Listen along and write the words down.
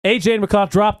AJ and McCall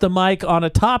dropped the mic on a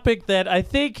topic that I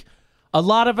think a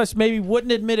lot of us maybe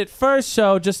wouldn't admit at first,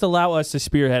 so just allow us to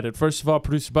spearhead it. First of all,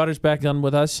 producer Butterz back on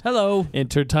with us. Hello.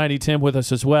 Intern Tiny Tim with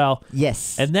us as well.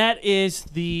 Yes. And that is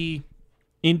the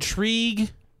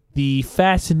intrigue, the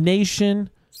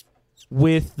fascination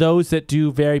with those that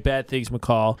do very bad things,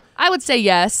 McCall. I would say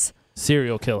yes.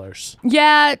 Serial killers.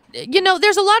 Yeah,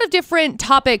 there's a lot of different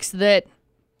topics that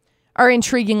are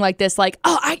intriguing like this. Like,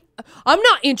 I'm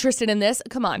not interested in this.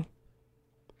 Come on.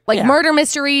 Like murder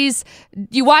mysteries.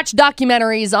 You watch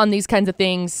documentaries on these kinds of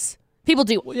things. People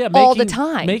do all the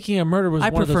time. Making a murder was I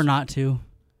one of prefer those... not to.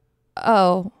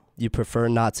 Oh. You prefer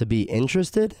not to be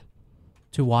interested?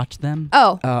 To watch them?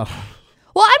 Oh. Oh.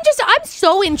 Well, I'm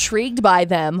so intrigued by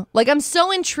them. Like, I'm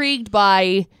so intrigued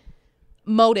by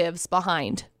motives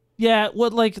behind. Yeah,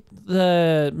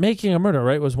 the Making a Murder,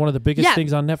 right, was one of the biggest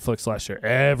things on Netflix last year.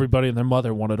 Everybody and their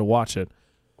mother wanted to watch it.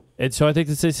 And so I think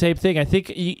it's the same thing. I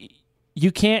think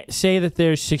you can't say that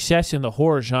there's success in the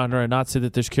horror genre and not say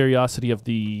that there's curiosity of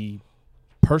the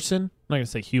person. I'm not going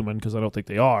to say human because I don't think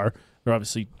they are. They're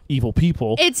obviously evil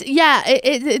people.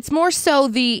 It's more so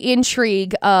the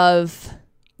intrigue of...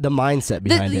 The mindset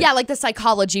behind it. Yeah, like the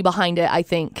psychology behind it, I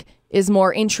think, is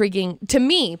more intriguing to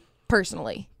me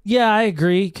personally. Yeah, I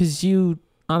agree, because I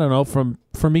don't know,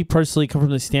 for me personally, come from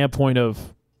the standpoint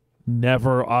of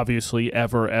never, obviously,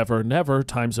 ever, never,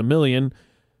 times a million,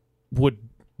 would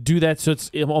do that, so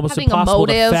it's almost Having impossible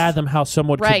to fathom how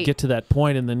someone could get to that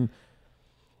point. And then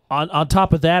on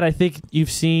top of that, I think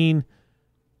you've seen,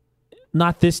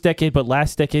 not this decade, but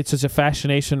last decade, such a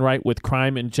fascination, right, with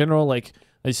crime in general. Like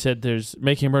I said, there's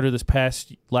Making a Murder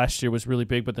last year was really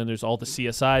big, but then there's all the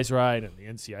CSIs, right, and the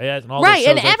NCIS and all those shows.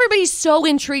 And everybody's so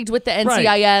intrigued with the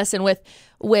NCIS and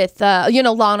with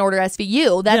Law and Order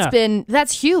SVU.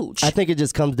 That's huge. I think it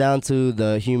just comes down to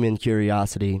the human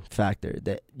curiosity factor,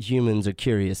 that humans are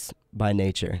curious by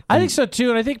nature. I think so too,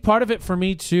 and I think part of it for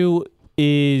me too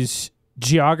is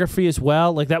geography as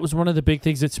well. Like that was one of the big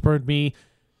things that spurred me.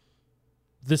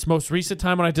 This most recent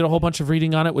time when I did a whole bunch of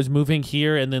reading on it was moving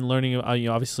here and then learning,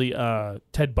 obviously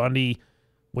Ted Bundy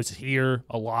was here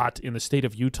a lot in the state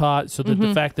of Utah. So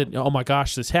the fact that, oh my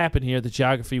gosh, this happened here, the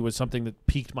geography was something that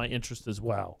piqued my interest as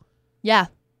well. Yeah,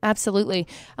 absolutely.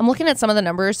 I'm looking at some of the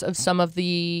numbers of some of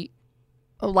the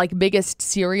biggest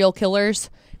serial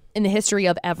killers in the history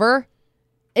of ever.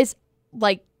 It's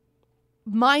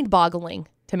mind-boggling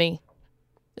to me.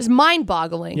 It's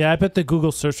mind-boggling. Yeah, I bet the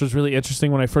Google search was really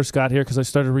interesting when I first got here because I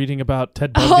started reading about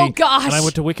Ted Bundy. Oh, gosh. And I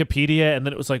went to Wikipedia, and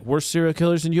then it was like, worst serial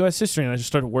killers in U.S. history, and I just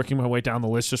started working my way down the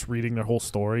list, just reading their whole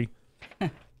story.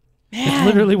 It's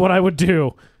literally what I would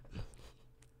do.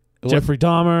 Jeffrey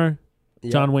Dahmer,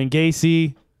 John Wayne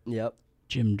Gacy. Yep.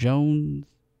 Jim Jones.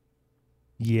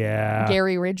 Yeah.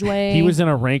 Gary Ridgway. He was in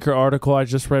a Ranker article I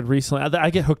just read recently.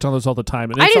 I get hooked on those all the time.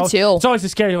 And I do too. It's always the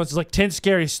scary ones. It's like 10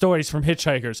 scariest stories from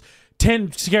hitchhikers.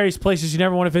 10 scariest places you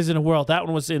never want to visit in the world. That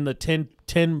one was in the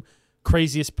 10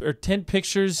 craziest, or 10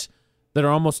 pictures that are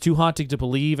almost too haunting to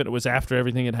believe. And it was after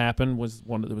everything had happened. Was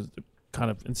one that was kind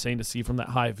of insane to see from that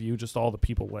high view, just all the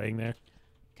people laying there.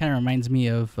 Kind of reminds me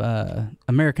of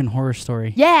American Horror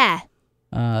Story. Yeah.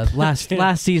 Last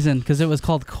season, because it was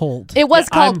called Cult. It was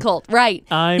called Cult, right?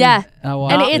 I'm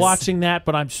not watching that,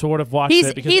 but I'm sort of watching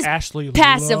it because Ashley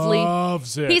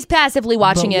loves it. He's passively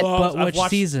watching it. But which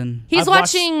season? He's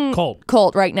watching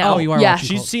Cult right now. Oh, you are watching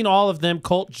She's Cult. seen all of them.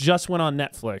 Cult just went on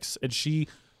Netflix, and she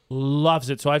loves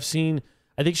it. So I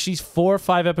think she's 4 or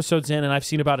 5 episodes in, and I've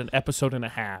seen about an episode and a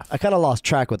half. I kind of lost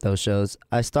track with those shows.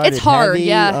 I started It's hard, heavy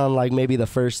yeah. on maybe the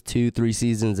first 2-3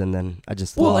 seasons, and then I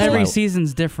just every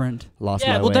season's different. Lost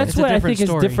my way. That's what I think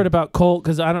story. is different about Cult,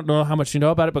 because I don't know how much you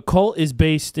know about it, but Cult is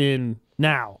based in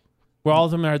now, where all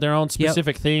of them are their own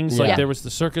specific things. Yeah. Like there was the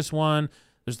circus one,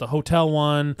 there's the hotel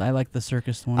one. I like the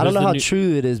circus one. I don't know how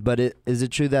true it is, but is it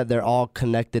true that they're all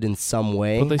connected in some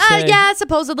way? What they say, yeah,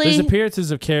 supposedly. There's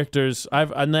appearances of characters.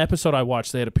 On the episode I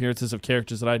watched, they had appearances of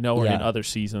characters that I know are in other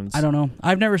seasons. I don't know.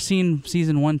 I've never seen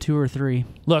season 1, 2, or 3.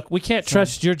 Look, we can't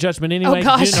trust your judgment anyway. Oh,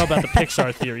 gosh. You didn't know about the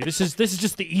Pixar theory. This is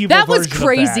just the evil That was version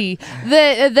crazy. Of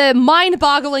that. The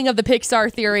mind-boggling of the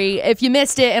Pixar theory. If you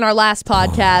missed it in our last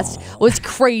podcast, was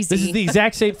crazy. This is the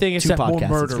exact same thing except more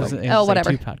murder. Oh, whatever.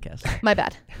 2 podcasts. My bad.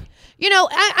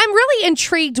 I'm really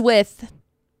intrigued with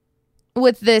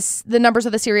the numbers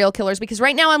of the serial killers, because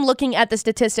right now I'm looking at the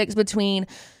statistics between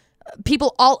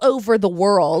people all over the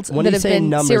world that have been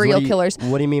numbers, serial killers.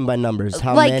 What do you mean by numbers?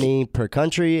 How many per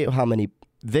country? How many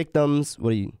victims? What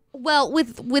do you... Well,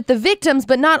 with the victims,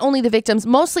 but not only the victims,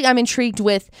 mostly I'm intrigued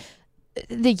with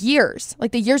the years,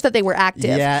 like the years that they were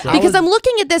active. Yeah, because I'm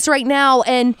looking at this right now,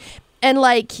 and And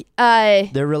like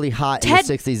they're really hot in the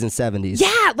 60s and 70s.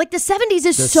 Yeah, like the 70s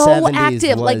is The so 70s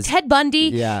active. Like was- Ted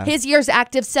Bundy, Yeah. his years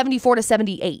active 74 to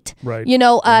 78. Right. You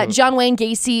know, John Wayne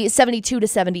Gacy 72 to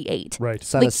 78. Right.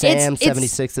 Son Like, of Sam, it's-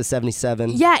 76 to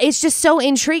 77. Yeah, it's just so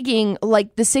intriguing.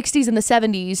 Like the 60s and the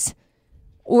 70s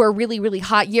were really, really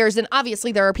hot years. And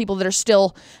obviously there are people that are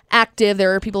still active.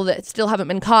 There are people that still haven't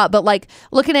been caught. But like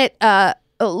looking at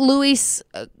Luis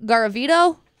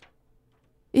Garavito,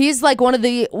 he's like one of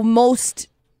the most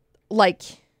like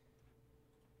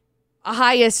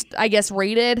highest, I guess,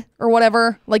 rated or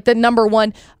whatever. Like the number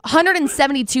one,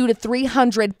 172 to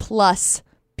 300 plus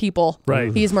people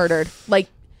Right. he's murdered. Like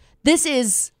this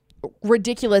is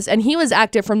ridiculous. And he was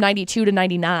active from 92 to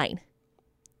 99.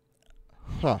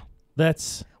 Huh.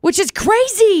 That's Which is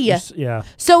crazy. yeah.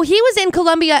 So he was in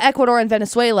Colombia, Ecuador, and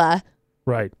Venezuela.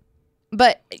 Right.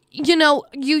 But, you know,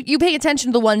 you pay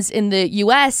attention to the ones in the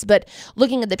U.S., but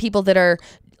looking at the people that are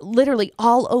literally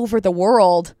all over the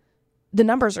world, the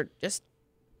numbers are just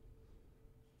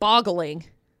boggling.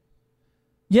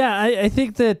 Yeah, I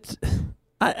think that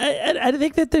I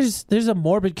think that there's a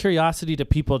morbid curiosity to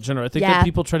people in general. I think Yeah. that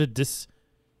people try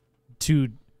to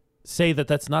say that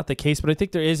that's not the case, but I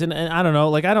think there is, and I don't know.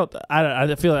 Like I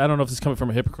feel like I don't know if this is coming from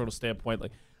a hypocritical standpoint.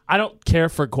 Like I don't care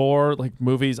for gore, like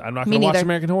movies. I'm not Me going to watch neither.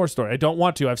 American Horror Story. I don't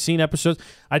want to. I've seen episodes.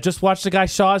 I just watched the guy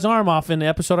saw his arm off in the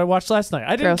episode I watched last night.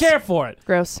 I didn't Gross. care for it.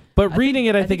 Gross. But reading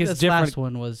it, I think is this different. last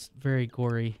one was very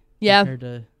gory. Yeah. Compared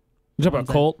to, You talking about ones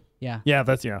that- Colt? yeah. Yeah,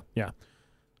 that's yeah.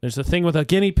 There's a thing with a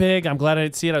guinea pig. I'm glad I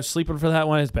didn't see it. I was sleeping for that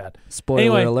one. It's bad. Spoiler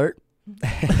Anyway. alert.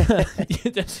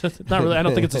 It's not really. I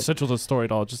don't think it's essential to the story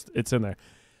at all. Just it's in there.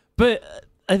 But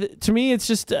to me, it's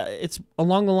just it's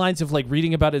along the lines of like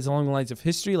reading about it is along the lines of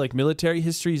history. Like military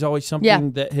history is always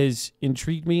something that has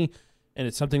intrigued me, and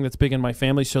it's something that's big in my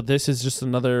family. So this is just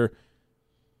another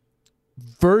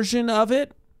version of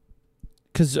it.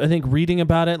 Because I think reading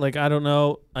about it, like I don't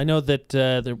know, I know that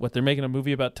they're making a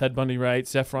movie about Ted Bundy, right?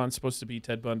 Zephron's supposed to be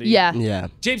Ted Bundy. Yeah. Yeah.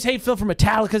 James Hetfield from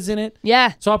Metallica's in it.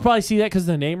 Yeah. So I'll probably see that because of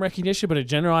the name recognition, but in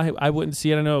general, I wouldn't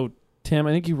see it. I know, Tim,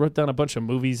 I think you wrote down a bunch of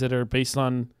movies that are based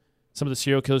on some of the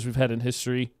serial killers we've had in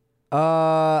history.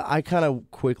 I kind of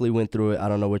quickly went through it. I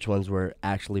don't know which ones were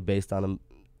actually based on them.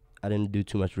 I didn't do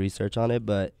too much research on it,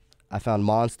 but I found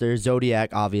Monster, Zodiac,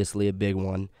 obviously a big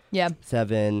one. Yeah.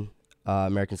 Seven,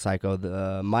 American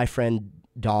Psycho, My Friend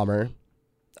Dahmer,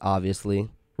 obviously.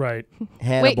 Right.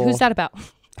 Hannibal. Wait, who's that about?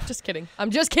 Just kidding.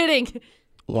 I'm just kidding.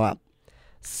 Wow.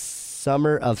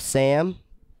 Summer of Sam.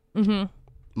 Mm-hmm.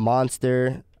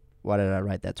 Monster. Why did I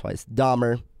write that twice?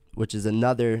 Dahmer, which is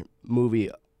another movie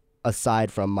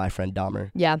aside from My Friend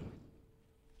Dahmer. Yeah.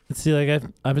 Let's see, like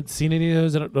I haven't seen any of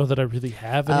those. I don't know that I really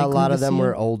have. A lot of them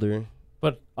were old, older.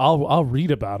 but I'll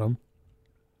read about them.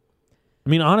 I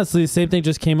mean, honestly, the same thing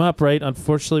just came up, right?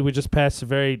 Unfortunately, we just passed a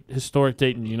very historic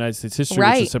date in United States history, which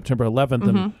Right. is September 11th.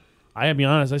 And I gotta be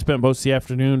honest, I spent most of the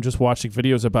afternoon just watching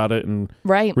videos about it and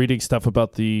Right. reading stuff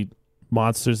about the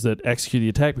monsters that execute the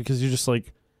attack because you're just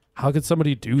like, how could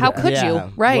somebody do How that? could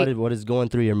you? Right. What is going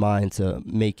through your mind to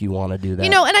make you want to do that? You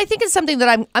know, and I think it's something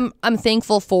that I'm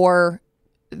thankful for,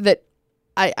 that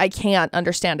I can't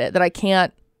understand it, that I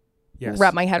can't Yes.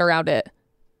 wrap my head around it.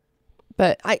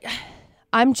 But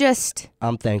I'm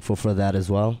thankful for that as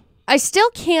well. I still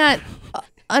can't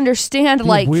understand Being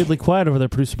like weirdly quiet over there,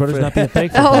 producer Butterz not being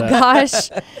thankful oh for that. gosh.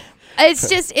 It's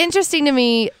just interesting to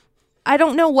me. I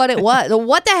don't know what it was.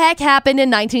 What the heck happened in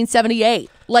 1978?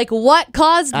 Like what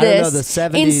caused I don't know, this the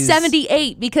in 70s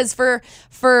 78? Because for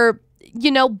you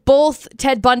know, both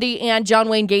Ted Bundy and John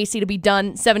Wayne Gacy to be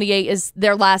done, 78 is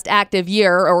their last active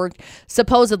year, or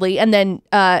supposedly, and then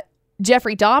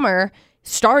Jeffrey Dahmer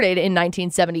started in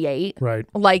 1978. Right.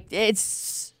 Like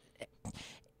it's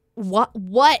what's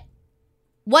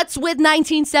with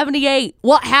 1978?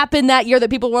 What happened that year that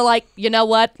people were like, you know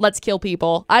what? Let's kill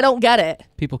people. I don't get it.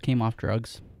 People came off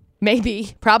drugs.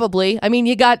 Maybe, probably. I mean,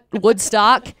 you got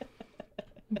Woodstock.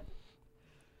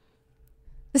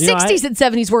 The You know, 60s and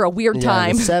 70s were a weird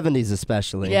time. The 70s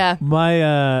especially. Yeah. My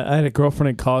I had a girlfriend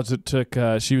in college that took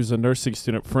she was a nursing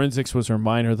student. Forensics was her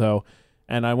minor though,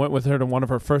 and I went with her to one of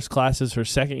her first classes her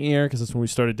second year because that's when we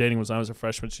started dating. Was I was a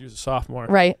freshman, she was a sophomore.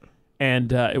 Right.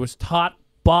 And it was taught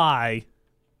by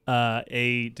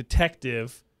a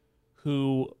detective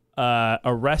who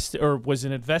arrested or was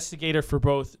an investigator for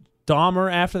both Dahmer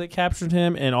after they captured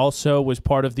him, and also was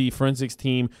part of the forensics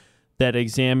team that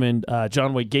examined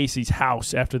John Wayne Gacy's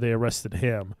house after they arrested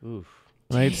him. Oof.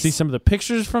 Right? See some of the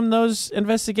pictures from those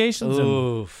investigations. And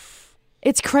Oof.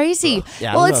 It's crazy.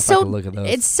 Yeah, I well, don't know it's if I so can look at those.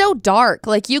 it's so dark.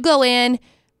 Like you go in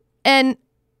and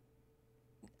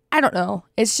I don't know.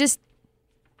 It's just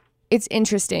It's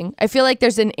interesting. I feel like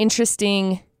there's an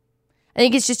interesting. I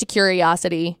think it's just a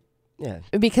curiosity. Yeah.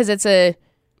 Because it's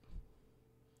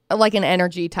like an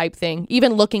energy type thing.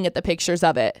 Even looking at the pictures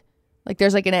of it, like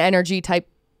there's like an energy type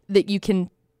that you can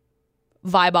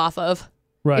vibe off of.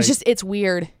 Right. It's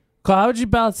weird. Kyle, how would you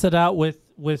balance that out with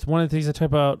one of the things I talk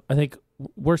about, I think,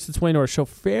 works its way into our show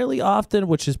fairly often,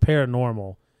 which is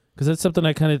paranormal? Because that's something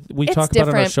we talk about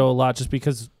on our show a lot, just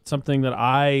because something that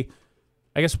I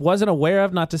guess wasn't aware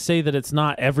of. Not to say that it's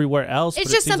not everywhere else. It's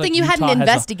but just it seems something like you Utah hadn't has a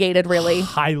investigated, really.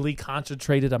 highly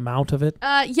concentrated amount of it.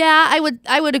 Yeah,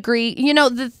 I would agree. You know,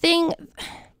 the thing,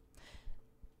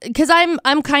 because I'm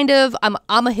a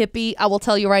hippie. I will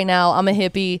tell you right now, I'm a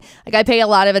hippie. Like, I pay a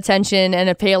lot of attention and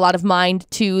I pay a lot of mind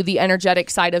to the energetic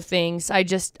side of things. I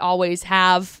just always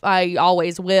have. I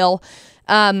always will.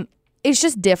 It's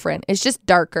just different. It's just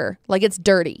darker. Like, it's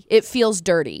dirty. It feels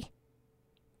dirty.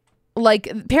 Like,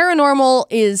 paranormal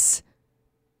is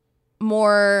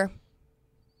more.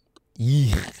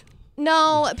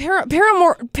 No,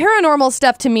 paranormal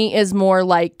stuff to me is more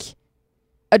like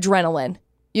adrenaline.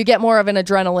 You get more of an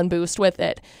adrenaline boost with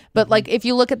it. But like, if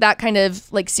you look at that kind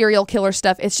of like serial killer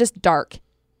stuff, it's just dark.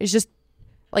 It's just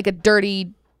like a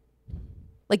dirty,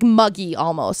 like muggy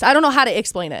almost. I don't know how to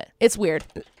explain it. It's weird.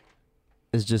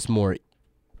 It's just more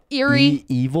eerie,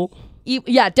 evil.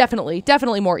 Yeah, definitely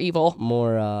more evil.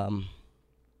 More.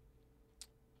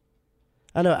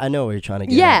 I know where you're trying to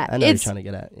get. Yeah, at. I know you're trying to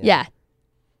get at. Yeah.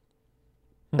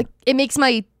 Like, it makes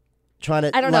my. Trying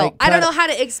to. I don't know. I don't know how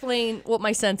to explain what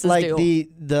my senses do. Like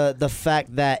the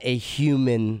fact that a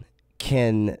human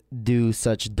can do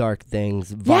such dark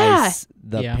things, vice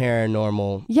the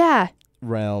paranormal. Yeah.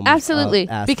 Realm. Absolutely.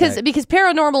 Because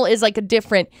paranormal is like a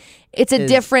different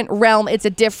realm. It's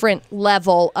a different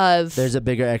level of. There's a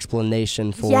bigger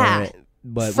explanation for it.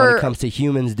 But when it comes to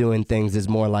humans doing things, is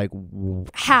more like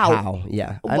how?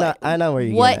 Yeah, I know where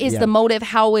you're. What is the motive?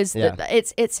 How is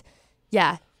it's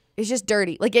just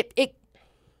dirty. Like it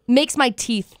makes my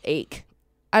teeth ache.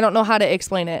 I don't know how to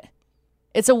explain it.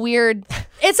 It's a weird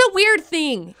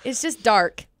thing. It's just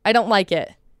dark. I don't like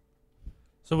it.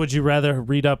 So would you rather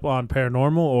read up on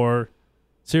paranormal or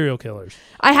serial killers?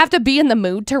 I have to be in the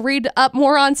mood to read up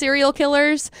more on serial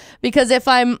killers, because if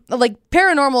I'm like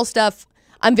paranormal stuff,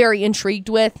 I'm very intrigued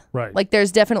with. Right. Like,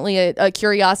 there's definitely a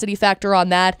curiosity factor on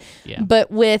that. Yeah.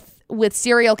 But with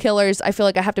serial killers, I feel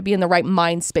like I have to be in the right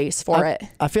mind space for it.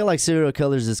 I feel like serial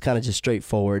killers is kind of just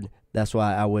straightforward. That's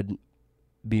why I would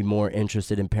be more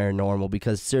interested in paranormal,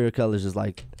 because serial killers is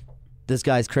like, this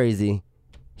guy's crazy.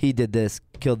 He did this,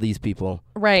 killed these people.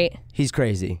 Right. He's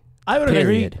crazy. I would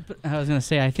agree. I was going to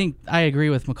say, I think I agree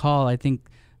with McCall. I think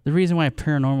the reason why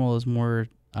paranormal is more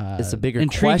it's a bigger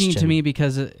intriguing question to me,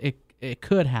 because it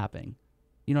could happen.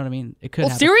 You know what I mean? It could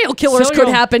happen. Serial killers could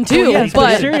happen too. Yes,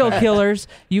 but serial killers,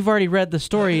 you've already read the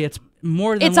story. It's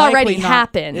more than it's likely already not,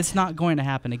 happened. It's not going to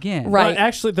happen again. Right. Well,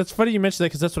 actually, that's funny you mentioned that,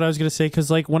 because that's what I was going to say. Because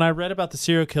like, when I read about the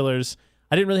serial killers,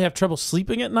 I didn't really have trouble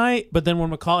sleeping at night. But then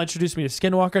when McCall introduced me to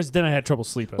skinwalkers, then I had trouble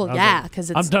sleeping. Well, yeah, because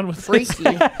it's I'm done with freaky.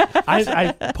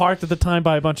 I parked at the time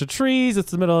by a bunch of trees.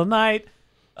 It's the middle of the night.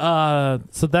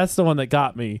 So that's the one that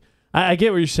got me. I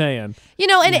get what you're saying. You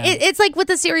know, and it's like with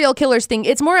the serial killers thing,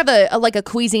 it's more of a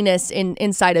queasiness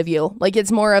inside of you. Like,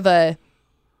 it's more of a,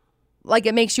 like,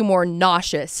 it makes you more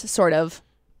nauseous, sort of,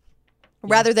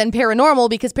 rather than paranormal,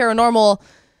 because paranormal,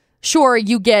 sure,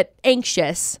 you get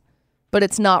anxious, but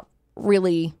it's not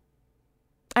really,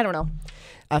 I don't know.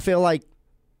 I feel like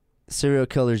serial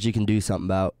killers you can do something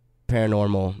about.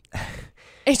 Paranormal,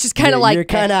 it's just kind of like, you're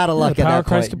kind of out of luck at that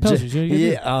point.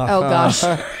 Oh gosh.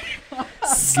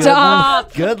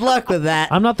 Stop. Good luck with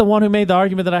that. I'm not the one who made the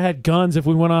argument that I had guns if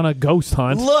we went on a ghost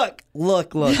hunt. Look. Oh,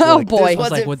 boy. This I was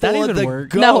wasn't like, would that for even the work?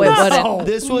 ghosts. No, it wouldn't.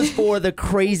 This was for the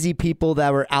crazy people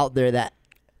that were out there that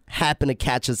happened to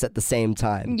catch us at the same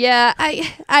time. Yeah,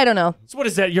 I don't know. So what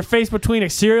is that? Your face between a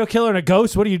serial killer and a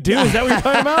ghost? What do you do? Is that what you're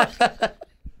talking about?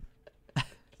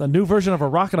 A new version of A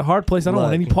Rock and a Hard Place I don't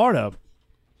want any part of.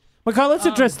 McCall, let's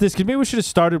address this, because maybe we should have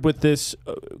started with this,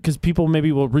 because people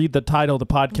maybe will read the title of the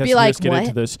podcast and like, just get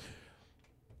into this.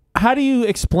 How do you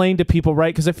explain to people,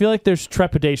 right? Because I feel like there's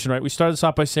trepidation, right? We started this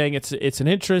off by saying it's an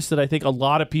interest that I think a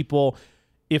lot of people,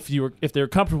 if they're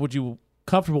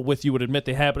comfortable with you would admit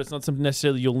they have, but it's not something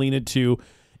necessarily you'll lean into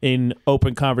in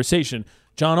open conversation.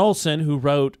 John Olson, who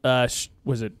wrote,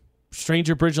 was it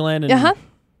Stranger Bridgeland and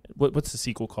what's the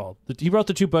sequel called? He wrote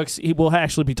the 2 books. He will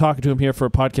actually be talking to him here for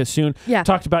a podcast soon. Yeah.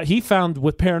 Talked about, he found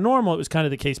with paranormal, it was kind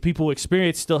of the case. People who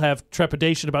experience still have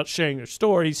trepidation about sharing their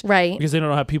stories. Right. Because they don't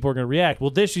know how people are going to react. Well,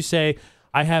 this, you say,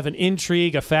 I have an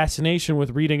intrigue, a fascination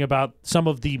with reading about some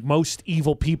of the most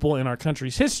evil people in our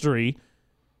country's history.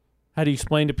 how do you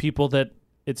explain to people that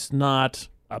it's not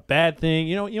a bad thing?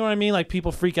 You know what I mean? Like,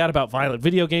 people freak out about violent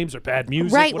video games or bad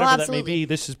music, Right, whatever well, that may absolutely. be.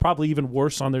 This is probably even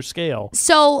worse on their scale.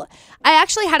 So I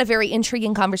actually had a very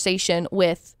intriguing conversation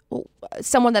with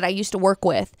someone that I used to work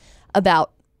with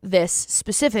about this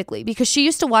specifically, because she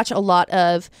used to watch a lot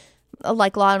of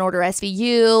like Law and Order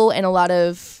SVU and a lot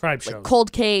of Crime like, shows.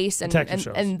 Cold Case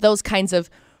and those kinds of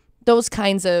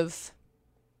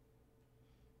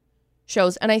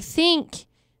shows. And I think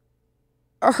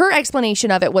her explanation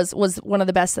of it was one of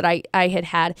the best that I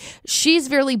had.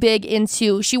 She's really big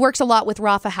into, she works a lot with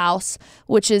Rafa House,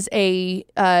 which is an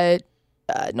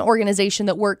organization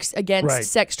that works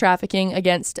against sex trafficking,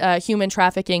 against human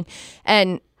trafficking.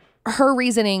 And her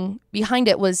reasoning behind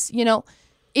it was,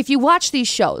 if you watch these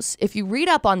shows, if you read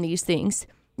up on these things,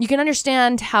 you can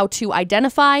understand how to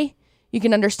identify, you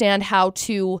can understand how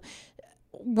to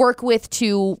work with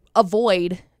to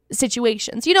avoid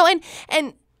situations,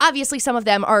 and obviously some of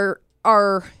them are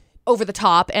over the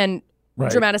top and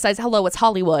dramatized. Hello, it's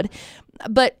Hollywood.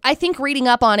 But I think reading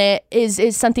up on it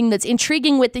is something that's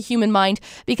intriguing with the human mind,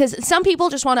 because some people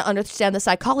just want to understand the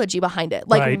psychology behind it.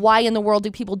 Like, why in the world do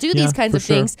people do these kinds of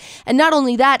things? And not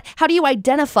only that, how do you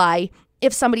identify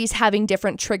if somebody's having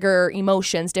different trigger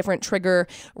emotions, different trigger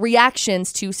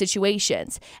reactions to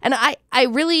situations? And I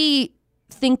really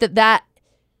think that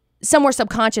somewhere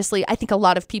subconsciously, I think a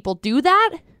lot of people do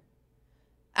that.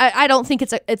 I don't think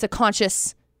it's a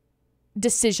conscious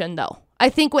decision, though. I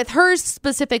think with hers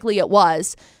specifically, it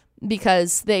was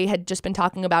because they had just been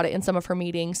talking about it in some of her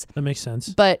meetings. That makes sense.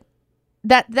 But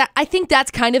that I think that's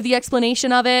kind of the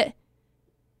explanation of it,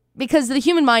 because the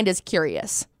human mind is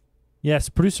curious. Yes,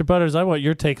 Producer Butterz, I want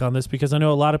your take on this, because I know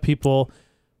not a lot of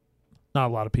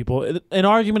people, an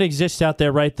argument exists out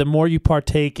there, right? The more you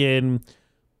partake in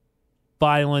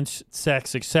violence,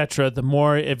 sex, etc., the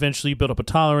more eventually you build up a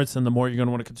tolerance, and the more you're going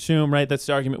to want to consume, right? That's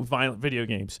the argument with violent video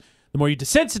games. The more you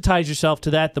desensitize yourself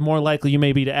to that, the more likely you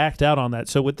may be to act out on that.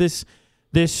 So with this,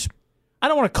 I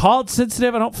don't want to call it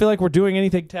sensitive. I don't feel like we're doing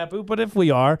anything taboo, but if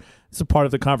we are, it's a part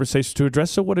of the conversation to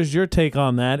address. So what is your take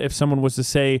on that? If someone was to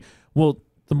say, well,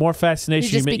 the more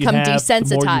fascination you become have, desensitized.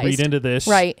 the more you read into this,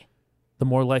 right, the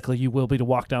more likely you will be to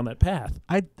walk down that path.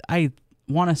 I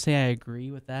want to say I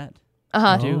agree with that.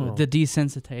 The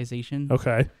desensitization.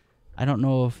 Okay. I don't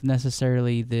know if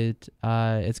necessarily that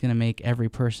it's going to make every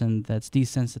person that's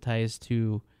desensitized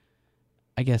to,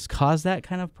 I guess, cause that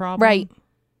kind of problem. Right.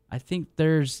 I think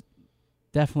there's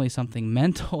definitely something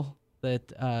mental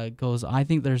that goes. I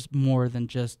think there's more than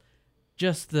just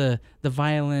the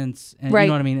violence, and you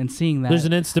know what I mean, and seeing that. There's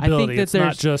an instability. I think that it's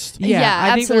not just... Yeah,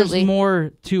 I think absolutely. there's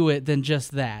more to it than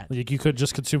just that. Like, you could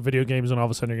just consume video games and all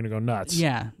of a sudden you're going to go nuts.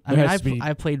 Yeah. I mean,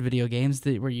 I played video games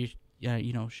where you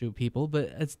shoot people,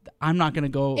 but I'm not going to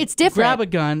go it's different. Grab a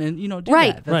gun and, do that.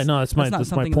 Right, no, that's my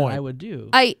something point. that I would do.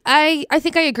 I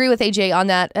think I agree with AJ on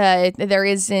that. There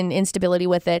is an instability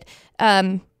with it.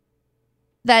 It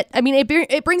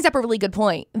brings up a really good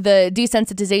point, the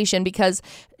desensitization, because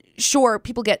sure,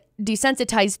 people get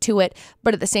desensitized to it,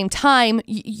 but at the same time,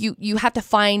 you have to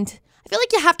find... I feel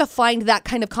like you have to find that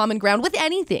kind of common ground with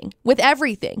anything, with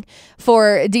everything,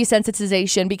 for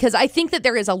desensitization, because I think that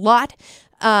there is a lot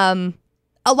of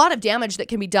damage that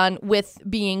can be done with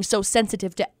being so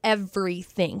sensitive to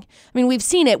everything. I mean, we've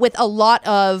seen it with a lot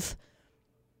of...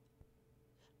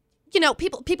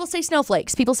 people say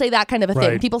snowflakes. People say that kind of a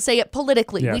thing. People say it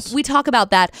politically. Yes. We talk about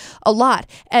that a lot.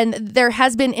 And there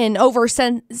has been an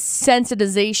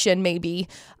oversensitization maybe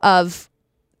of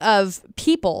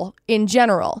people in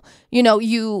general.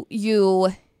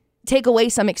 You take away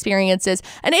some experiences,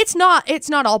 and it's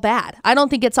not all bad. I don't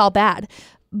think it's all bad.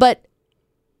 But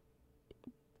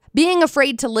being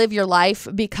afraid to live your life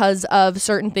because of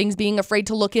certain things, being afraid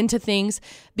to look into things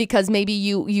because maybe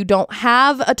you don't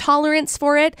have a tolerance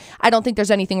for it, I don't think there's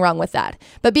anything wrong with that.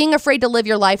 But being afraid to live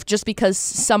your life just because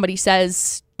somebody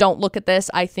says, don't look at this,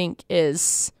 I think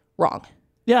is wrong.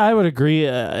 Yeah, I would agree.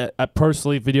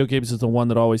 Personally, video games is the one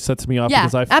that always sets me off,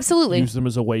 because I use them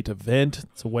as a way to vent.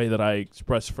 It's a way that I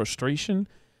express frustration.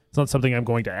 It's not something I'm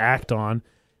going to act on.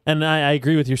 And I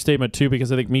agree with your statement, too,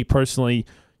 because I think me personally...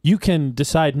 You can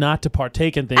decide not to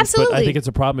partake in things, Absolutely. but I think it's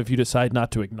a problem if you decide not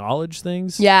to acknowledge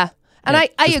things. Yeah, and I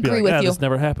agree with you. This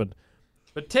never happened.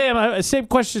 But Tam, same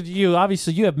question to you.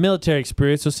 Obviously, you have military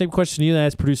experience, so same question to you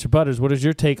as Producer Butterz. What is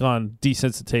your take on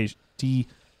desensitization?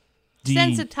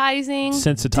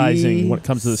 Sensitizing when it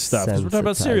comes to this stuff? Because we're talking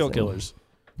about serial killers.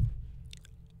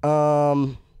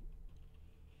 No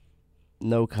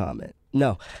comment.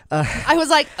 No. I was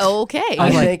like, okay.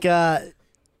 I think...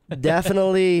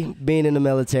 definitely being in the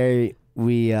military,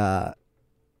 we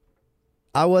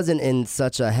I wasn't in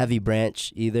such a heavy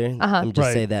branch either. I'm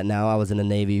just say that now. I was in the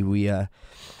Navy. We, it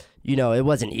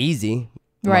wasn't easy.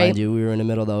 Mind you, we were in the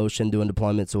middle of the ocean doing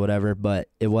deployments or whatever, but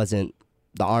it wasn't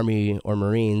the Army or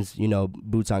Marines,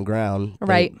 boots on ground.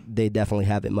 Right. They definitely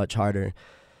have it much harder,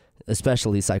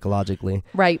 especially psychologically.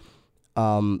 Right.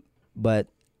 But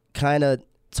kind of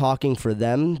talking for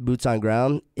them, boots on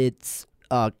ground, it's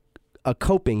a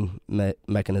coping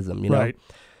mechanism, Right.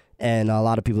 And a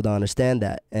lot of people don't understand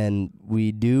that. And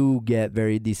we do get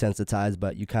very desensitized,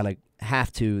 but you kind of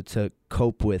have to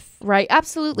cope with Right,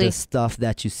 absolutely. the stuff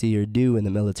that you see or do in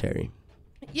the military.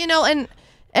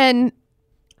 And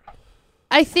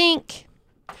I think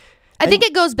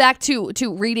it goes back to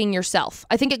reading yourself.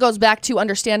 I think it goes back to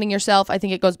understanding yourself. I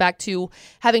think it goes back to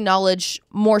having knowledge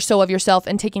more so of yourself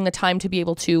and taking the time to be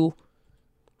able to,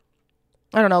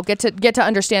 I don't know, get to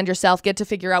understand yourself, get to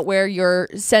figure out where your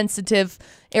sensitive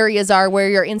areas are, where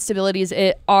your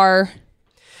instabilities are.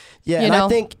 Yeah, and I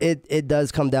think it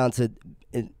does come down to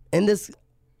in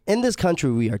this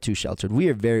country we are too sheltered. We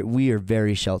are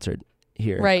very sheltered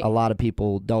here. Right. A lot of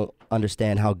people don't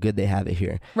understand how good they have it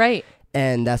here. Right.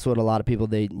 And that's what a lot of people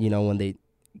when they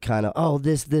kind of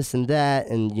this and that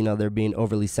and they're being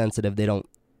overly sensitive,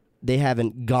 they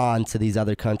haven't gone to these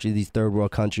other countries, these third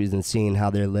world countries, and seen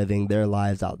how they're living their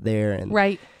lives out there. And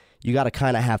you got to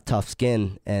kind of have tough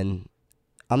skin. And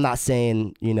I'm not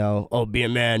saying, be a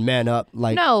man up.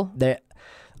 Like, no.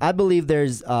 I believe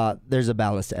there's a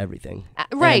balance to everything.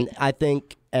 Right. And I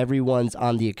think everyone's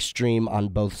on the extreme on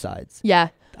both sides. Yeah.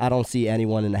 I don't see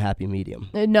anyone in a happy medium.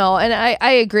 No, and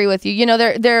I agree with you.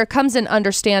 There comes an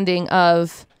understanding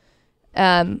of,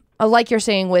 like you're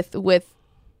saying, with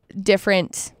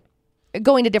different.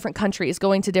 Going to different countries,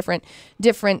 going to different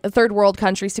third world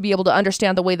countries to be able to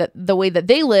understand the way that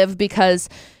they live, because,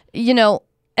 and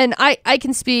I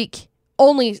can speak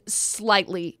only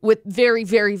slightly with very,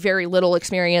 very, very little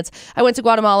experience. I went to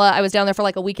Guatemala. I was down there for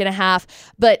like a week and a half,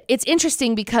 but it's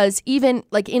interesting because even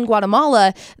like in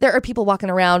Guatemala, there are people walking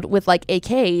around with like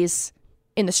AKs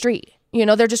in the street.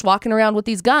 They're just walking around with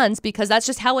these guns because that's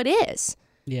just how it is.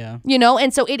 Yeah.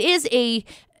 And so it is a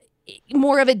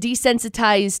more of a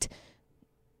desensitized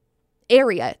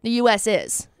area. The U.S.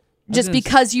 is just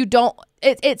because you don't.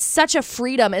 It's such a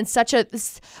freedom and such a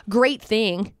great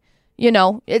thing.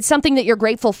 It's something that you're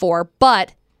grateful for.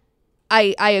 But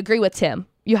I agree with Tim.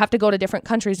 You have to go to different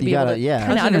countries to be able to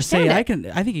kind of understand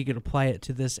it. I think you could apply it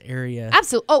to this area.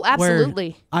 Absolutely. Oh,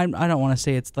 absolutely. I don't want to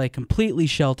say it's like completely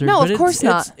sheltered. No, but of course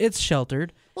not. It's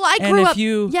sheltered. Well, I grew up.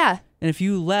 And if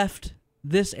you left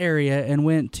this area and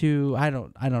went to I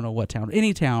don't know what town,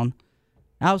 any town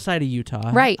outside of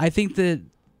Utah, right? I think that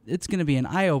it's going to be an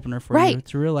eye opener for you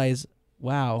to realize,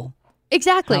 wow,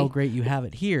 exactly how great you have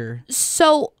it here.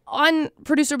 So on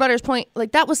producer Butter's point,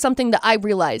 like that was something that I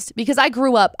realized because I've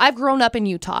grown up in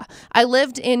Utah. I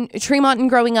lived in Tremont and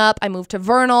growing up. I moved to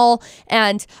Vernal,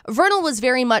 and Vernal was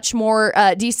very much more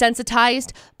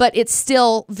desensitized, but it's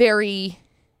still very,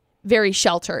 very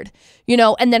sheltered,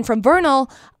 and then from Vernal,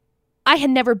 I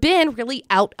had never been really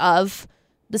out of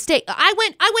the state. I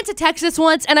went to Texas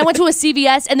once, and I went to a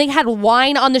CVS, and they had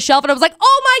wine on the shelf, and I was like,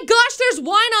 "Oh my gosh, there's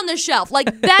wine on the shelf!"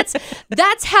 Like that's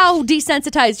how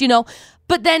desensitized,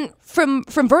 But then from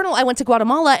Vernal, I went to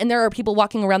Guatemala, and there are people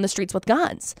walking around the streets with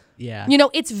guns. Yeah,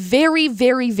 it's very,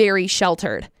 very, very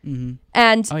sheltered, and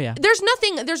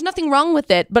there's nothing wrong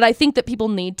with it. But I think that people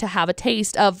need to have a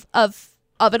taste of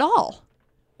it all.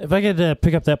 If I could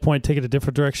pick up that point, take it a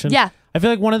different direction. Yeah, I feel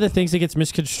like one of the things that gets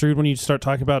misconstrued when you start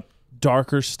talking about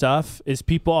darker stuff is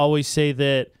people always say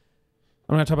that,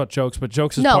 I'm not talking about jokes, but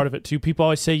jokes is part of it too. People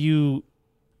always say you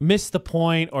miss the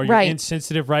point or you're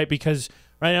insensitive, right? Because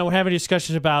right now we're having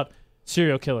discussions about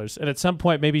serial killers, and at some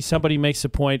point maybe somebody makes a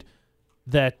point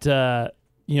that oh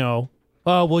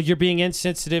well, you're being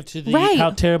insensitive to the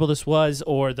how terrible this was,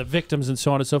 or the victims, and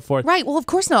so on and so forth. Right. Well, of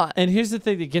course not. And here's the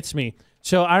thing that gets me.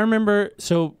 So I remember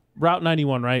Route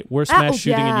 91, right? Worst mass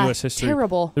shooting in U.S. history.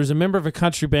 Terrible. There's a member of a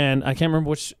country band. I can't remember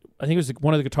which. I think it was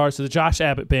one of the guitarists of the Josh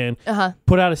Abbott band.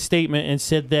 Put out a statement and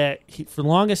said that for the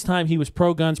longest time he was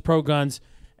pro guns,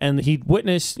 and he'd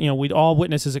witnessed. We'd all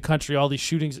witnessed as a country all these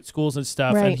shootings at schools and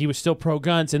stuff, and he was still pro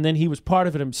guns. And then he was part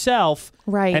of it himself,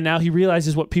 right? And now he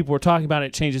realizes what people were talking about. And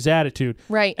it changed his attitude,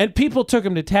 right? And people took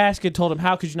him to task and told him,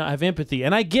 "How could you not have empathy?"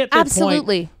 And I get their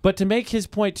absolutely point, but to make his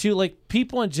point too, like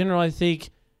people in general, I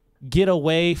think get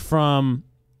away from.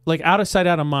 Like out of sight,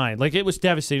 out of mind. Like it was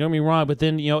devastating. Don't get me wrong, but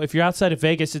then if you're outside of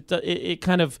Vegas, it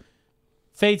kind of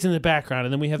fades in the background,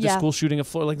 and then we have the school shooting of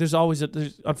Florida. Like there's always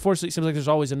unfortunately, it seems like there's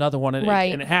always another one,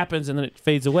 and it happens, and then it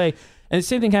fades away. And the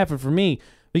same thing happened for me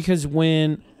because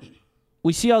when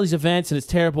we see all these events and it's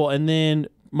terrible, and then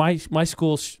my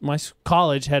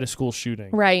college had a school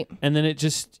shooting. Right. And then it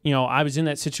just, I was in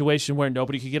that situation where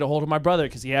nobody could get a hold of my brother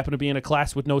because he happened to be in a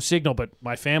class with no signal, but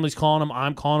my family's calling him,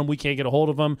 I'm calling him, we can't get a hold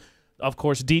of him. Of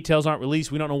course, details aren't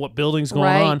released. We don't know what building's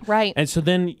going on. Right. And so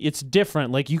then it's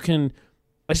different. Like it's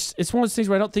one of those things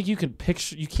where I don't think you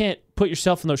can't put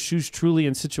yourself in those shoes truly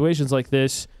in situations like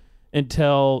this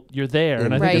until you're there.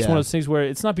 And I think it's one of those things where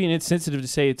it's not being insensitive to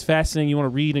say it's fascinating. You want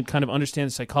to read and kind of understand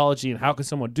the psychology and how can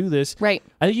someone do this. Right.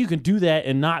 I think you can do that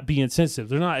and not be insensitive.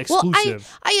 They're not exclusive.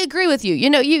 Well, I agree with you.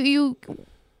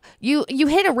 You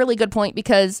hit a really good point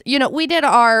because, we did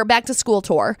our back to school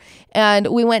tour and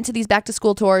we went to these back to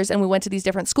school tours and we went to these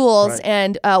different schools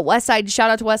and shout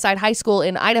out to Westside High School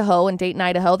in Idaho, in Dayton,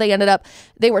 Idaho.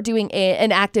 They were doing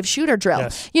an active shooter drill.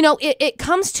 Yes. It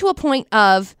comes to a point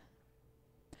of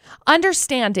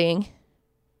understanding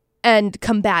and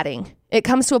combating. It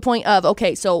comes to a point of,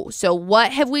 okay, so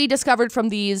what have we discovered from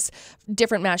these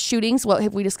different mass shootings? What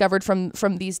have we discovered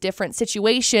from these different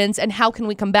situations? And how can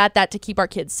we combat that to keep our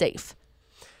kids safe?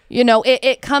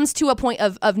 It comes to a point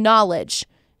of knowledge.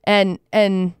 And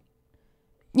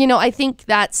I think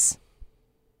that's,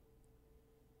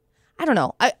 I don't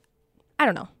know. I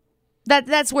don't know.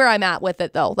 That's where I'm at with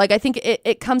it, though. Like, I think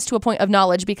it comes to a point of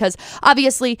knowledge because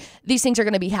obviously these things are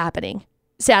going to be happening,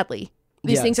 sadly.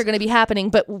 These things are going to be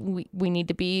happening, but we need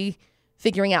to be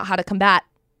figuring out how to combat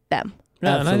them.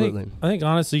 Yeah, absolutely. And I think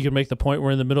honestly, you can make the point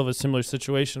we're in the middle of a similar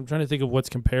situation. I'm trying to think of what's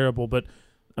comparable, but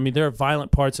I mean, there are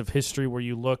violent parts of history where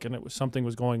you look and something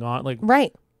was going on. Like,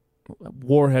 right.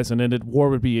 War hasn't ended. War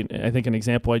would be, I think, an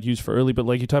example I'd use for early, but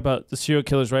like you talk about the serial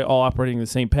killers, right, all operating the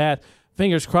same path.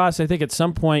 Fingers crossed, I think at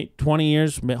some point, 20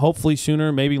 years, hopefully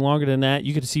sooner, maybe longer than that,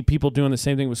 you could see people doing the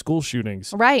same thing with school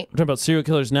shootings. Right. We're talking about serial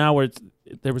killers now where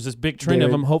there was this big trend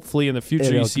of them. Hopefully in the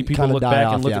future, you see people look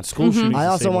back and look at school shootings. I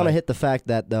also want to hit the fact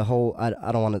that the whole, I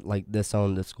don't want to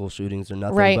disown the school shootings or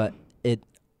nothing, right.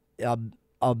 but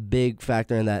a big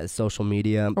factor in that is social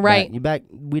media. Right.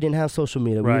 We didn't have social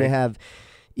media. Right. We didn't have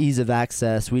ease of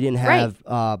access. We didn't have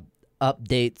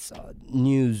updates,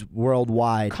 news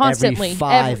worldwide constantly, every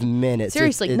 5 minutes.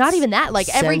 Seriously, it's not even that. Like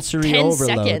every 10 overload.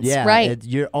 seconds, yeah, right?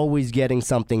 You're always getting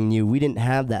something new. We didn't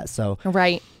have that, so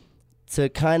right. To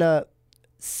kind of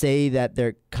say that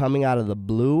they're coming out of the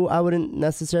blue, I wouldn't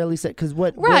necessarily say because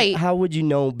how would you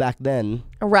know back then?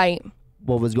 Right.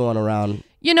 What was going around?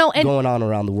 And going on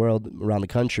around the world, around the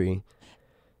country.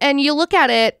 And you look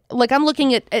at it, like I'm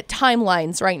looking at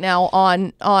timelines right now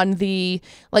on the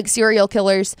serial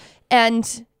killers,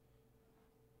 and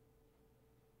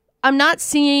I'm not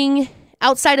seeing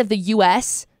outside of the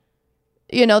U.S.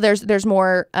 There's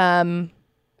more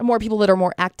people that are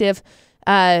more active.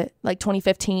 Like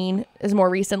 2015 is more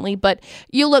recently, but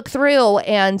you look through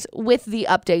and with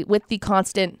the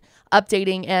constant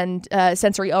updating and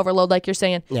sensory overload, like you're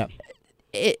saying,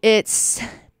 it's.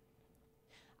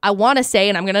 I want to say,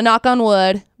 and I'm going to knock on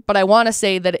wood, but I want to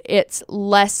say that it's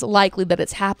less likely that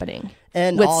it's happening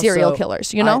with also, serial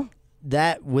killers,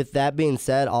 With that being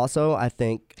said, also, I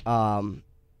think a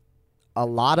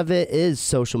lot of it is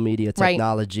social media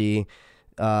technology,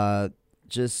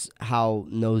 just how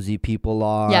nosy people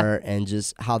are and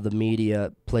just how the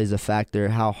media plays a factor,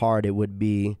 how hard it would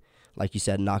be, like you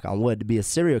said, knock on wood, to be a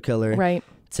serial killer. Right.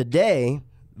 Today,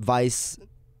 vice,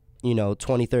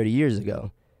 20, 30 years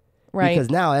ago. Right. Because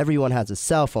now everyone has a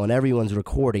cell phone. Everyone's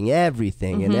recording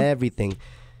everything, and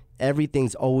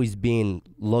everything's always being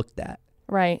looked at.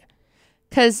 Right.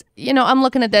 Because, I'm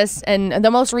looking at this, and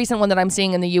the most recent one that I'm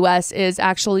seeing in the U.S. is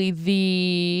actually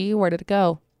where did it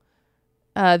go?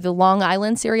 The Long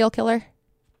Island serial killer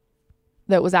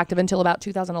that was active until about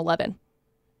 2011.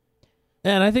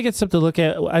 And I think it's something to look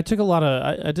at. I took I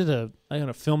got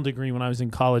a film degree when I was in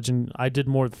college, and I did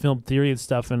more film theory and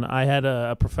stuff. And I had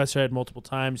a professor I had multiple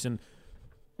times, and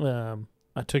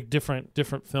I took different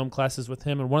film classes with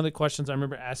him. And one of the questions I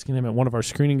remember asking him at one of our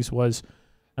screenings was,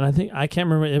 and I can't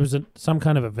remember, it was some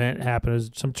kind of event happened, it was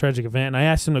some tragic event. And I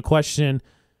asked him the question,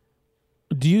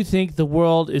 do you think the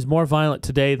world is more violent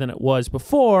today than it was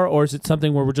before, or is it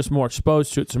something where we're just more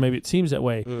exposed to it, so maybe it seems that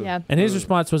way? Yeah. And his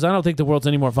response was, I don't think the world's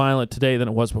any more violent today than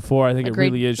it was before. I think Agreed.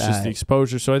 It really is just the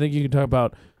exposure. So I think you can talk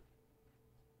about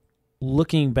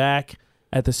looking back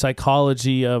at the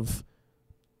psychology of,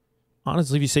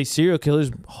 honestly, if you say serial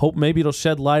killers, hope maybe it'll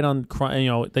shed light on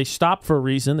crime. They stopped for a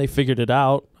reason. They figured it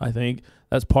out, I think.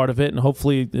 That's part of it. And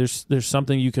hopefully there's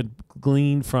something you could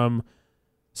glean from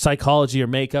psychology or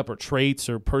makeup or traits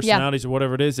or personalities or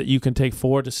whatever it is that you can take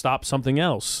forward to stop something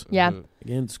else. Yeah.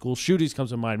 Again, school shootings comes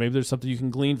to mind. Maybe there's something you can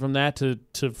glean from that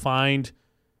to find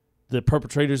the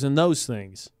perpetrators in those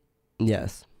things.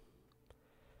 Yes.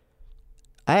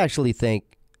 I actually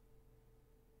think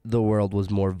the world was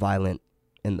more violent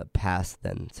in the past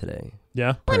than today.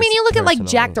 Yeah. Well, I mean, you look at like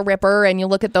Jack the Ripper, and you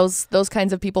look at those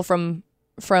kinds of people from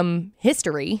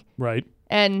history, right?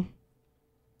 And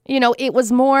it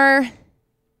was more.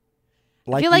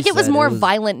 I feel like it was more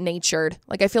violent natured.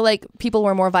 Like I feel like people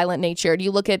were more violent natured.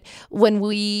 You look at when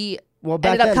we back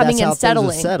ended up then, coming that's and how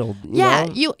settling. things were settled, Yeah,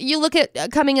 know? you look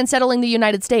at coming and settling the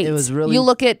United States. It was really. You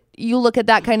look at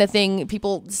that kind of thing.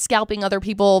 People scalping other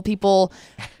people. People,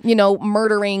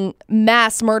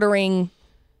 mass murdering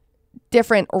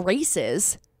different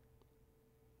races.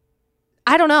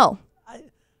 I don't know.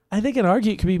 I think an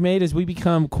argument could be made as we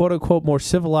become quote unquote more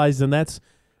civilized, and that's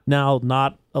now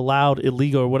not allowed,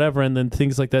 illegal, or whatever, and then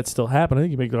things like that still happen. I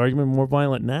think you make the argument more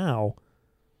violent now.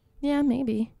 Yeah,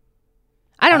 maybe.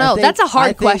 I don't know. That's a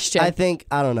hard question. I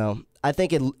don't know. I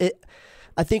think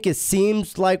it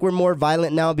seems like we're more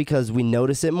violent now because we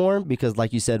notice it more because,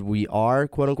 like you said, we are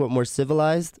quote unquote more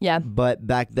civilized. Yeah. But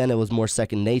back then it was more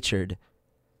second natured.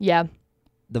 Yeah.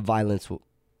 The violence.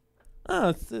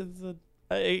 It's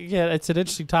an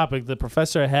interesting topic. The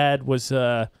professor I had was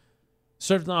served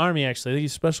in the Army, actually. I think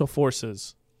he's Special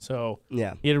Forces. So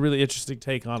yeah, he had a really interesting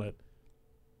take on it.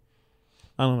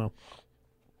 I don't know.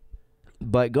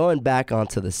 But going back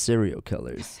onto the serial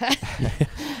killers.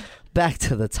 Back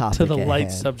to the topic. To the at light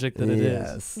hand. subject that it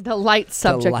is. The light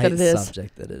subject that it is.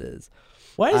 Subject that it is.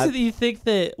 Why is it you think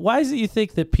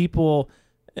that people,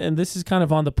 and this is kind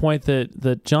of on the point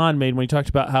that John made when he talked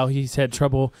about how he's had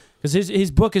trouble, because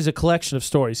his book is a collection of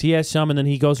stories. He has some, and then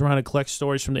he goes around and collects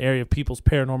stories from the area of people's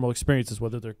paranormal experiences,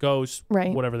 whether they're ghosts,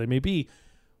 right, whatever they may be.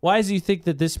 Why is it you think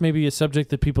that this may be a subject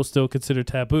that people still consider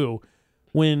taboo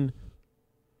when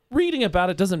reading about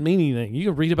it doesn't mean anything? You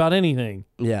can read about anything.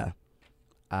 Yeah.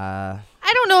 I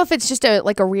don't know if it's just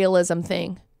a realism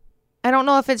thing. I don't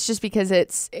know if it's just because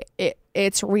it's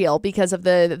real because of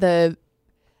the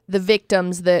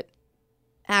victims that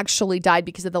actually died,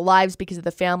 because of the lives, because of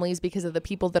the families, because of the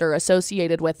people that are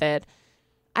associated with it.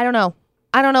 I don't know.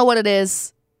 I don't know what it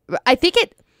is. I think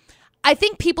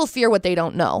people fear what they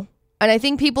don't know. And I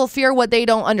think people fear what they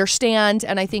don't understand.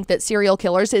 And I think that serial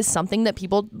killers is something that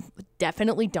people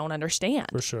definitely don't understand.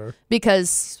 For sure.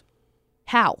 Because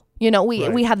how?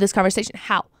 We have this conversation.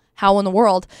 How in the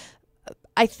world?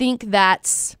 I think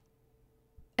it's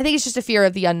just a fear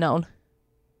of the unknown.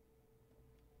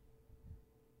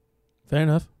 Fair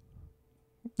enough.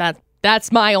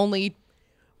 That's my only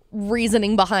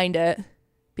reasoning behind it.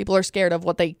 People are scared of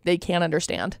what they can't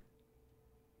understand.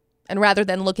 And rather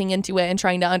than looking into it and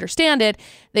trying to understand it,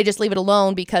 they just leave it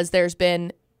alone because there's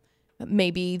been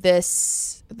maybe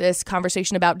this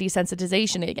conversation about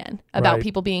desensitization again, about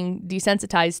people being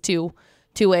desensitized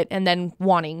to it and then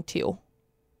wanting to.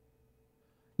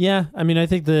 Yeah, I mean, I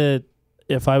think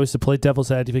if I was to play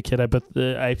devil's advocate,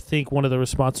 I think one of the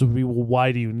responses would be, well,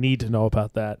 why do you need to know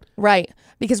about that? Right,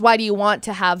 because why do you want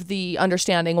to have the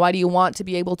understanding? Why do you want to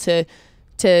be able to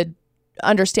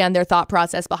understand their thought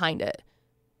process behind it?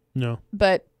 No.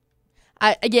 But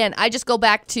I just go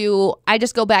back to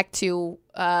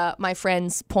my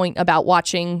friend's point about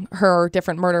watching her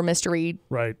different murder mystery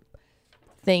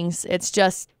things. It's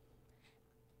just,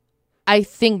 I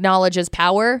think knowledge is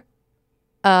power.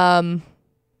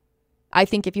 I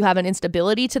think if you have an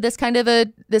instability to this kind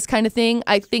of thing,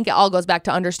 I think it all goes back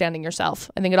to understanding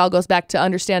yourself. I think it all goes back to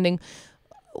understanding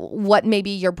what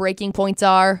maybe your breaking points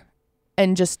are,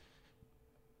 and just,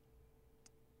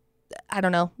 I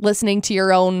don't know, listening to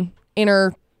your own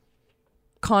inner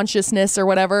consciousness or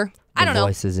whatever. I don't know.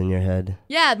 Voices in your head.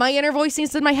 Yeah, my inner voice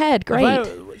is in my head. Great.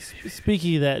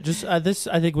 Speaking of that, just this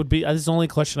I think would be this is the only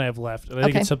question I have left, and I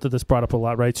think it's something that's brought up a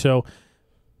lot, right? So,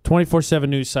 24/7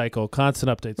 news cycle, constant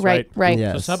updates, right? Right.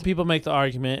 Yes. So some people make the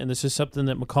argument, and this is something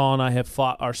that McCall and I have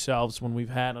fought ourselves when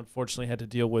we've unfortunately had to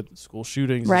deal with school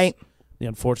shootings, right? The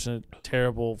unfortunate,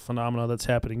 terrible phenomena that's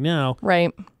happening now,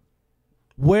 right?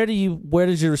 Where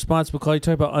does your response, McCall? You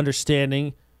talk about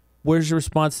understanding. Where's your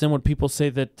response then when people say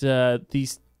that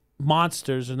these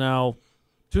monsters are now,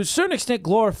 to a certain extent,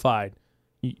 glorified?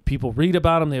 People read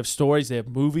about them. They have stories. They have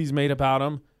movies made about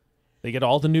them. They get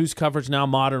all the news coverage now,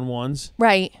 modern ones.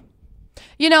 Right.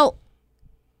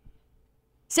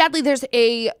 Sadly, there's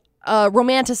a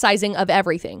romanticizing of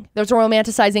everything. There's a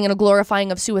romanticizing and a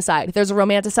glorifying of suicide. There's a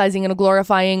romanticizing and a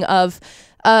glorifying of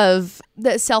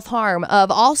the self-harm, of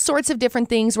all sorts of different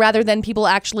things, rather than people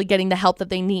actually getting the help that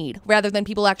they need, rather than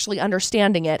people actually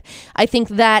understanding it. I think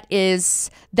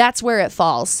that's where it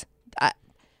falls.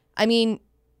 I mean,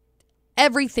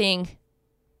 everything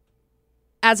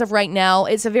as of right now,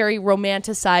 it's a very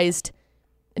romanticized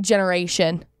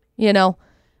generation,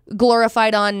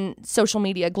 glorified on social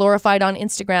media, glorified on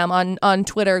Instagram, on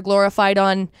Twitter, glorified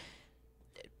on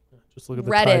Just look at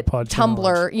the Reddit, Tide Pod Tumblr,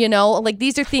 challenge. you know, like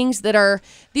these are things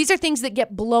that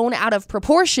get blown out of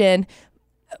proportion,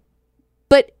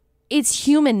 but it's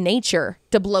human nature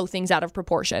to blow things out of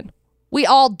proportion. We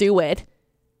all do it.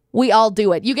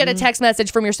 You get a text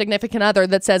message from your significant other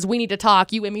that says, we need to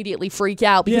talk. You immediately freak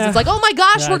out because it's like, oh my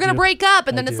gosh, we're going to break up.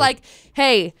 And then it's like,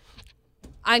 hey,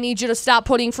 I need you to stop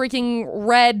putting freaking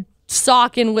red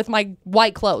sock in with my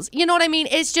white clothes. You know what I mean?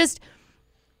 It's just,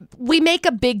 we make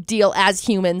a big deal as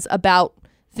humans about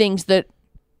things that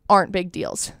aren't big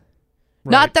deals.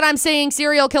 Right. Not that I'm saying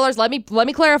serial killers, let me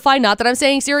clarify, not that I'm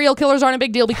saying serial killers aren't a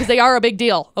big deal, because they are a big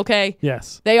deal, okay?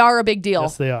 Yes. They are a big deal.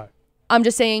 Yes, they are. I'm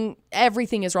just saying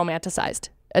everything is romanticized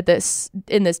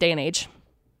in this day and age.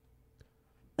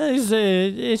 It's an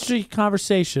interesting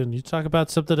conversation. You talk about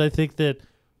something I think that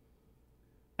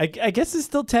I guess it's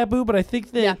still taboo, but I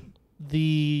think that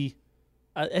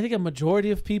I think a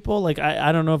majority of people, like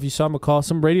I don't know if you saw McCall,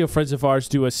 some radio friends of ours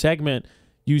do a segment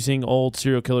using old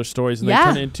serial killer stories, and they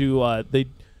turn it into they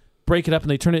break it up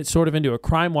and they turn it sort of into a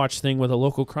Crime Watch thing with a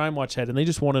local Crime Watch head, and they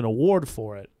just won an award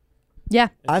for it. Yeah.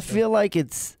 I feel like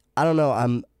it's, I don't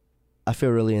know, I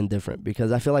feel really indifferent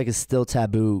because I feel like it's still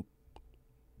taboo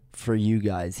for you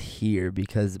guys here,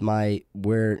 because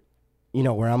where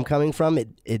I'm coming from,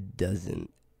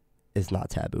 it's not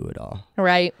taboo at all.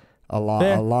 Right. Along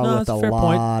with a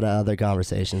lot of other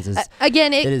conversations.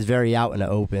 It is very out in the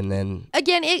open. And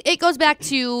again, it goes back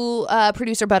to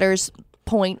producer Butter's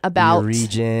point about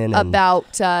region,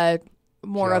 about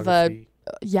more geography, of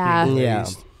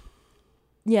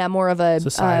a more of a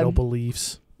societal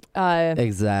beliefs.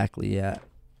 Exactly. Yeah.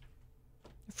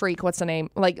 Freak. What's the name?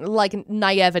 Like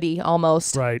naivety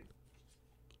almost. Right.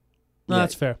 No,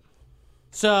 that's fair.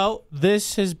 So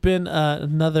this has been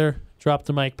another Drop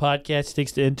the Mic podcast.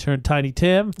 Thanks to intern Tiny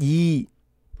Tim. Yee.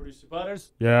 Producer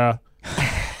Butterz. Yeah.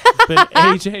 It's been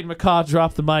AJ and McCall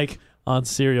Drop the Mic on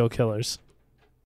serial killers.